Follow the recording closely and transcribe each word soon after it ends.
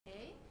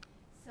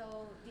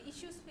So the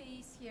issues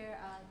faced here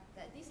are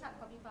that these hard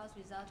copy files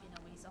result in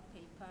a waste of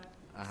paper,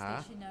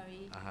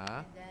 stationery,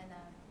 and then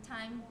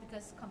time,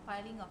 because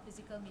compiling of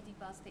physical meeting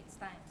files takes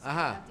time. So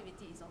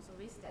productivity is also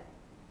wasted.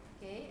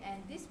 Okay,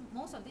 and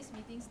most of these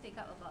meetings take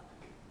up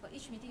for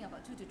each meeting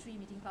about 2 to 3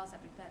 meeting files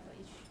are prepared for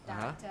each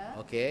director.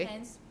 Okay.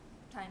 Hence,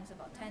 times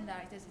about 10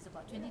 directors is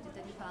about 20 to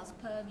 30 files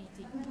per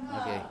meeting.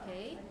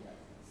 Okay.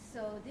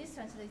 So this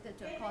translated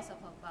to a cost of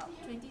about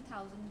 $20,000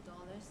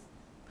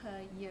 per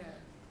year.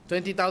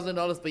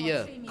 $20,000 per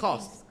year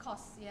cost.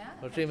 Cost, yeah.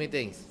 For 3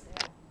 meetings.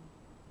 Yeah.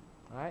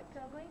 Right.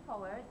 So going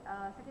forward,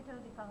 Secretary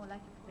of Department would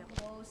like to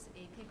propose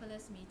a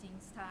paperless meeting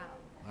style,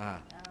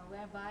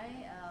 whereby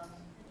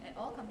at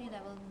all company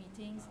level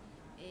meetings,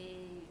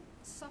 a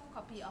soft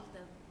copy of the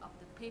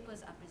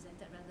papers are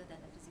presented rather than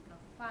a physical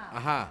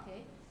file.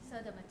 Okay. So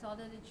the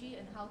methodology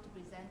and how to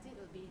present it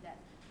will be that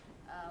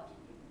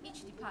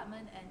each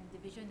department and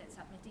division that's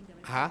submitting the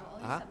report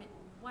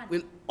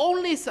will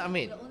only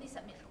submit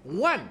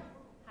one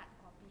hard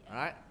copy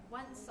and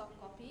one soft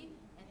copy,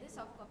 and this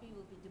soft copy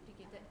will be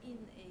duplicated in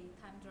a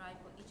time drive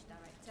for each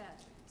director.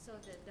 So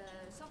the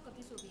soft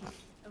copies will be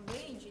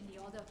arranged in the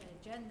order of the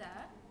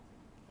agenda,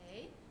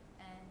 okay,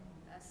 and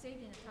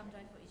saved in a time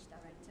drive for each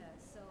director.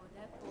 So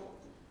therefore,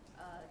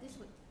 this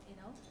would,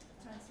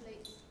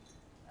 translate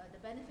the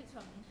benefits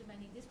from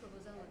implementing this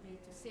proposal would be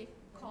to save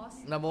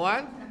costs. Number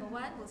one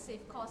will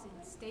save costs in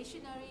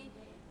stationery,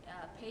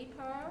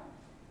 paper,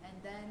 and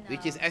then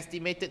which is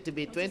estimated to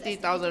be 20,000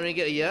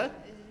 ringgit a year.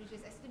 Which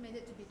is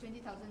estimated to be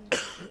 20,000 a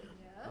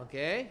year.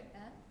 Okay.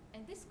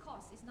 And this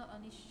cost is not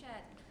only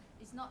shared.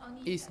 It's not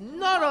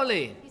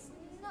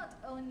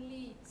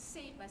only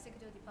saved by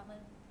Secretary of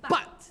Department,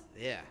 but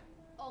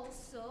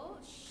also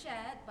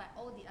shared by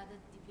all the other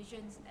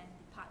divisions and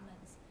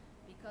departments,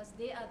 because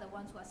they are the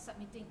ones who are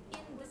submitting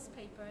in these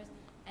papers,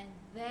 and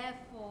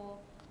therefore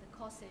the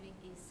cost saving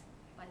is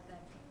by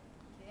them.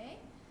 Okay.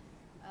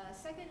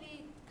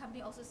 Secondly,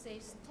 company also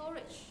saves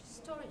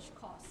storage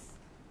costs.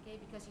 Okay,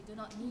 because you do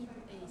not need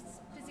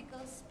a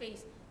physical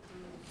space to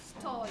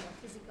store your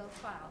physical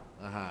file.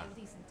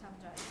 Everything's in thumb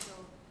drive. So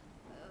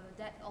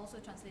that also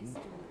translates to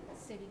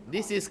saving costs.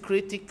 This is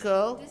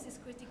critical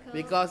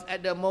because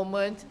at the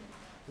moment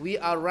we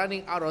are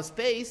running out of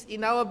space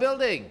in our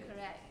building.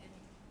 Correct.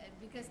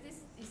 Because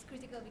this is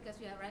critical because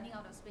we are running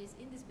out of space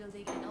in this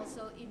building, and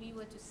also if we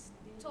were to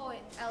store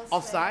it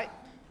elsewhere,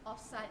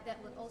 offsite, that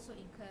would also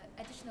incur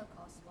additional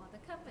costs for the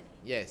company.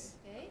 Yes.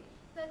 Okay.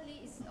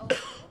 Thirdly, it's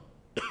also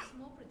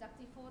more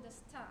productive for the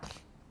staff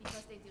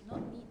because they do not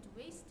need to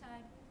waste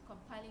time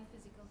compiling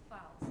physical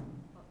files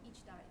for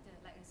each director.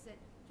 Like I said,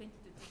 20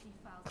 to 30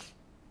 files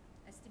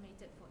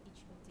estimated for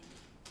each meeting.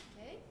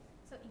 Okay.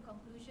 So in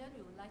conclusion,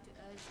 we would like to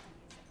urge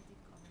the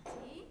executive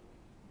committee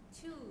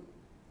to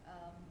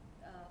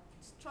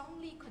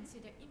strongly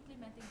consider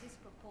implementing this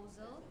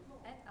proposal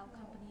at our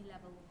company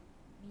level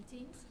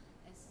meetings,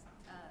 as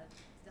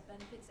the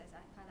benefits, as I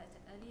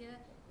highlighted earlier,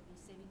 will be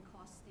saving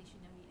costs,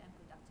 stationery, and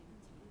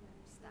productivity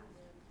staff.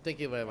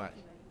 Thank you very much.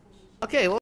 Okay.